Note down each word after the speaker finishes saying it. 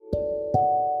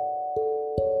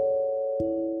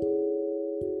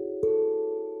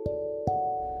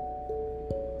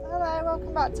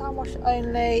welcome back to Time Wash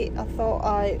Only. I thought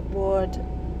I would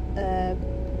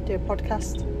do a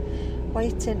podcast.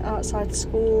 Waiting outside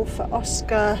school for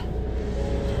Oscar.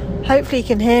 Hopefully you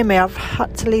can hear me. I've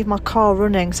had to leave my car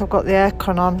running, so I've got the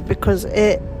aircon on because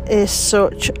it is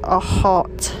such a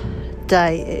hot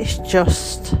day. It's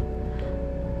just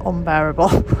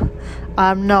unbearable.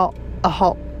 I'm not a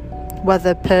hot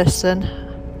weather person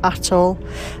at all.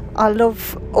 I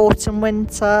love autumn,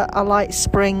 winter. I like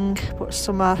spring, but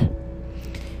summer,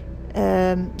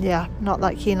 not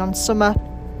that keen on summer.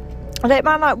 I don't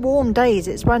mind like warm days.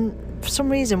 It's when, for some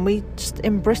reason, we just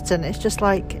in Britain, it's just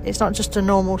like, it's not just a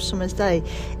normal summer's day,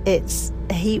 it's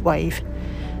a heat wave.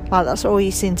 Like, that's all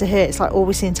you seem to hear. It's like all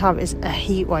we seem to have is a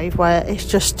heat wave where it's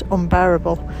just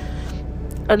unbearable.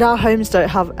 And our homes don't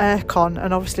have aircon,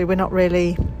 and obviously we're not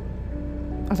really,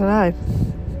 I don't know,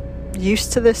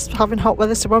 used to this, having hot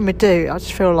weather. So when we do, I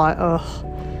just feel like,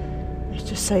 it's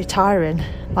just so tiring.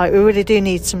 Like, we really do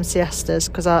need some siestas,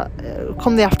 because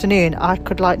come the afternoon, I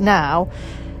could, like, now,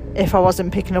 if I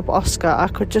wasn't picking up Oscar, I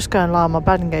could just go and lie on my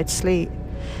bed and go to sleep.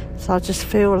 So I just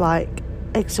feel like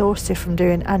exhausted from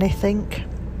doing anything.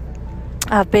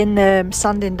 I've been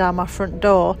sanding down my front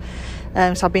door,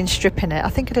 so I've been stripping it. I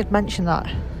think I did mention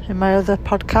that in my other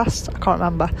podcast, I can't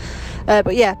remember.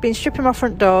 But yeah, been stripping my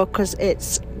front door because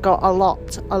it's got a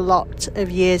lot of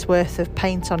years worth of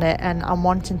paint on it, and I'm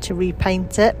wanting to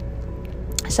repaint it.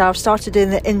 So I've started doing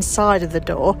the inside of the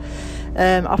door.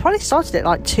 I probably started it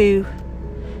like two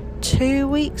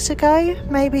weeks ago,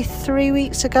 maybe 3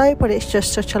 weeks ago, but it's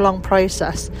just such a long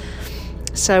process.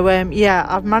 So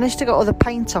I've managed to get all the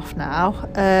paint off now,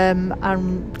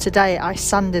 and today I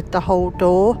sanded the whole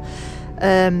door,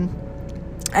 and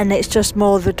it's just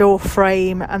more the door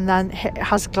frame, and then it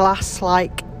has glass,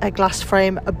 like a glass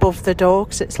frame above the door,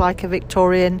 because it's like a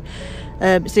Victorian,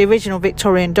 it's the original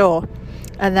Victorian door,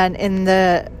 and then in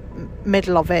the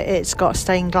middle of it, it's got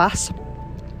stained glass.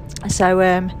 So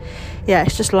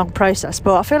it's just a long process,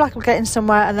 but I feel like I'm getting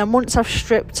somewhere. And then once I've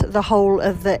stripped the whole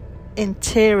of the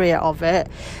interior of it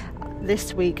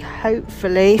this week,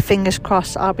 hopefully, fingers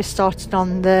crossed, I'll be starting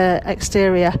on the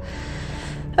exterior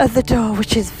of the door,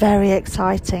 which is very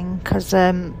exciting, because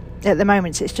at the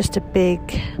moment it's just a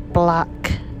big black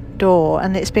door,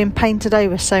 and it's been painted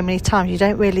over so many times you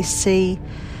don't really see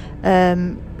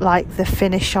like the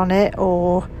finish on it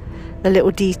or the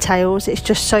little details. It's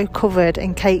just so covered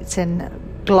and caked in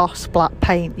gloss black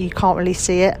paint, you can't really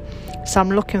see it. So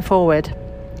I'm looking forward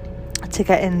to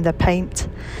getting the paint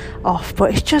off,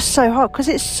 but it's just so hot. Because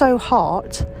it's so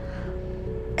hot,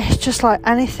 it's just like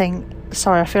anything,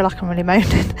 sorry, I feel like I'm really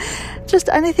moaning, just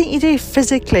anything you do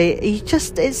physically,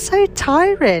 it's so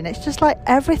tiring. It's just like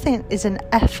everything is an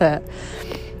effort.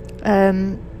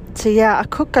 So yeah, I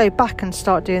could go back and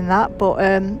start doing that, but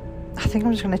I think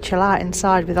I'm just going to chill out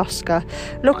inside with Oscar.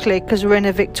 Luckily, because we're in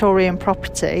a Victorian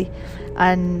property,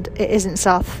 and it isn't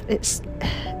south, it's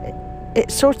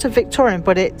sort of Victorian,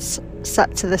 but it's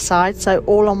set to the side, so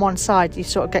all on one side you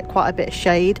sort of get quite a bit of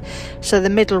shade, so the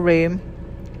middle room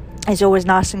is always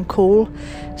nice and cool.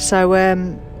 So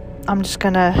I'm just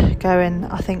gonna go and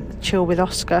I think chill with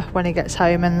Oscar when he gets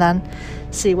home, and then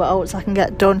see what else I can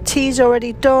get done. Tea's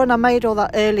already done. I made all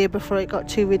that earlier before it got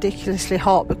too ridiculously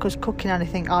hot, because cooking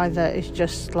anything either is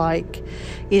just like,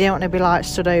 you don't want to be like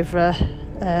stood over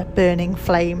a burning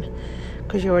flame,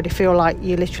 because you already feel like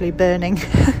you're literally burning.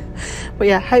 But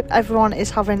yeah, hope everyone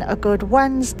is having a good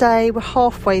Wednesday. We're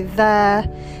halfway there.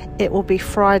 It will be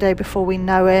Friday before we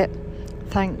know it,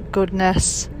 thank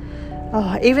goodness.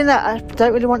 Even though I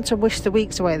don't really want to wish the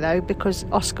weeks away though, because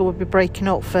Oscar will be breaking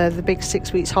up for the big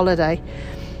 6 weeks holiday.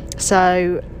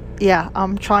 So yeah,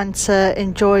 I'm trying to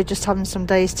enjoy just having some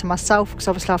days to myself, because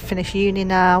obviously I've finished uni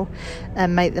now,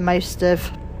 and make the most of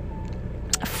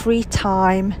free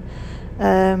time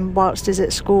whilst he's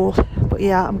at school. But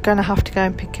yeah, I'm gonna have to go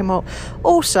and pick him up.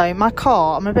 Also, my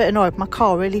car, I'm a bit annoyed, my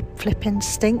car really flipping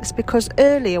stinks, because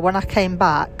earlier when I came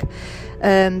back,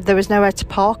 there was nowhere to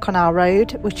park on our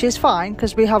road, which is fine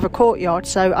because we have a courtyard.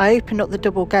 So I opened up the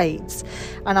double gates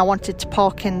and I wanted to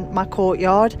park in my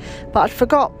courtyard, but I'd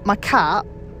forgot my cat,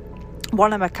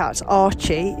 one of my cats,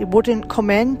 Archie, it wouldn't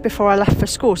come in before I left for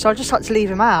school, so I just had to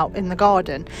leave him out in the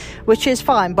garden, which is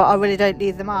fine, but I really don't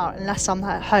leave them out unless I'm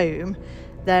at home,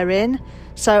 they're in.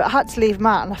 So I had to leave him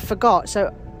out and I forgot.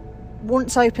 So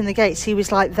once I opened the gates, he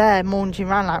was like there maunging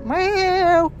around like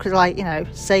meow, because like, you know,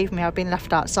 save me, I've been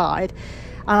left outside.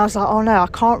 And I was like, oh no, I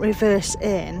can't reverse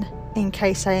in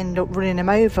case I end up running him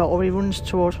over or he runs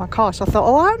towards my car. So I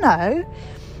thought, I know,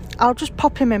 I'll just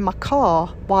pop him in my car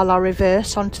while I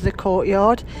reverse onto the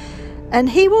courtyard, and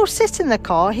he will sit in the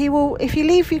car. He will, if you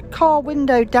leave your car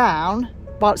window down,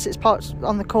 whilst it's parked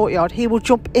on the courtyard, he will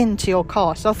jump into your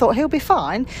car. So I thought he'll be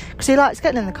fine because he likes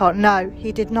getting in the car. No,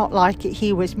 he did not like it.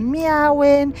 He was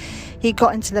meowing. He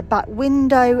got into the back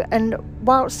window, and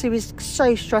whilst he was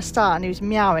so stressed out and he was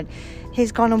meowing,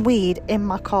 he's gone and weed in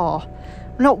my car.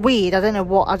 Not weed, I don't know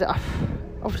what,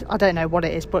 I don't know what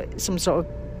it is, but some sort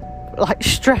of like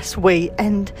stress wee.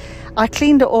 And I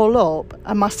cleaned it all up,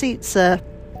 and my seats are,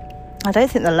 I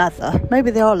don't think they're leather, maybe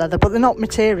they are leather, but they're not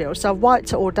material, so I've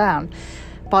wiped it all down.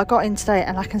 But I got in today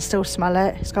and I can still smell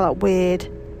it. It's got that weird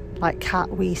like cat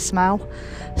wee smell.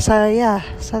 So yeah,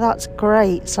 so that's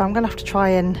great. So I'm gonna have to try,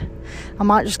 and I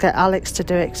might just get Alex to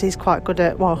do it because he's quite good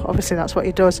at, well, obviously that's what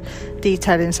he does,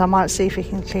 detailing. So I might see if he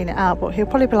can clean it out, but he'll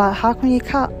probably be like, how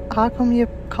come your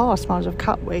car smells of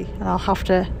cat wee? And I'll have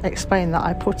to explain that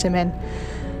I put him in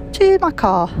to my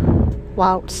car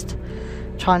whilst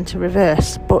trying to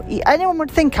reverse. But anyone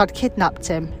would think I'd kidnapped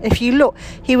him. If you look,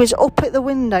 he was up at the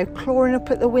window, clawing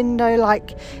up at the window,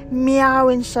 like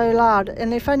meowing so loud.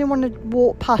 And if anyone had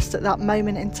walked past at that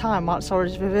moment in time whilst I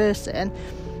was reversing,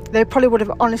 they probably would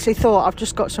have honestly thought I've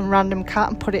just got some random cat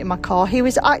and put it in my car. He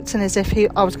was acting as if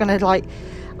I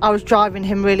was driving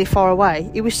him really far away.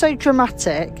 He was so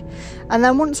dramatic. And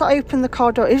then once I opened the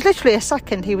car door, it was literally a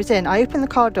second he was in, I opened the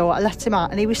car door, I let him out,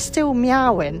 and he was still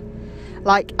meowing,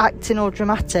 like acting all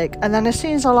dramatic. And then as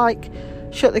soon as I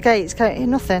shut the gates,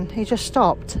 nothing, he just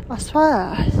stopped. I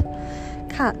swear,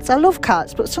 cats, I love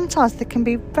cats, but sometimes they can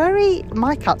be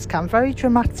my cats can very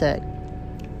dramatic.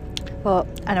 But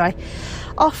anyway,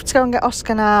 off to go and get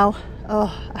Oscar now.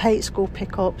 I hate school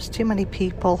pickups, too many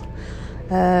people.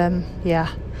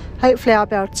 Yeah, hopefully I'll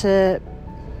be able to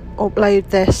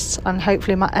upload this, and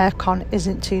hopefully my aircon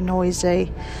isn't too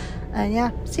noisy. And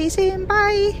yeah, see you soon,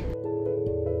 bye.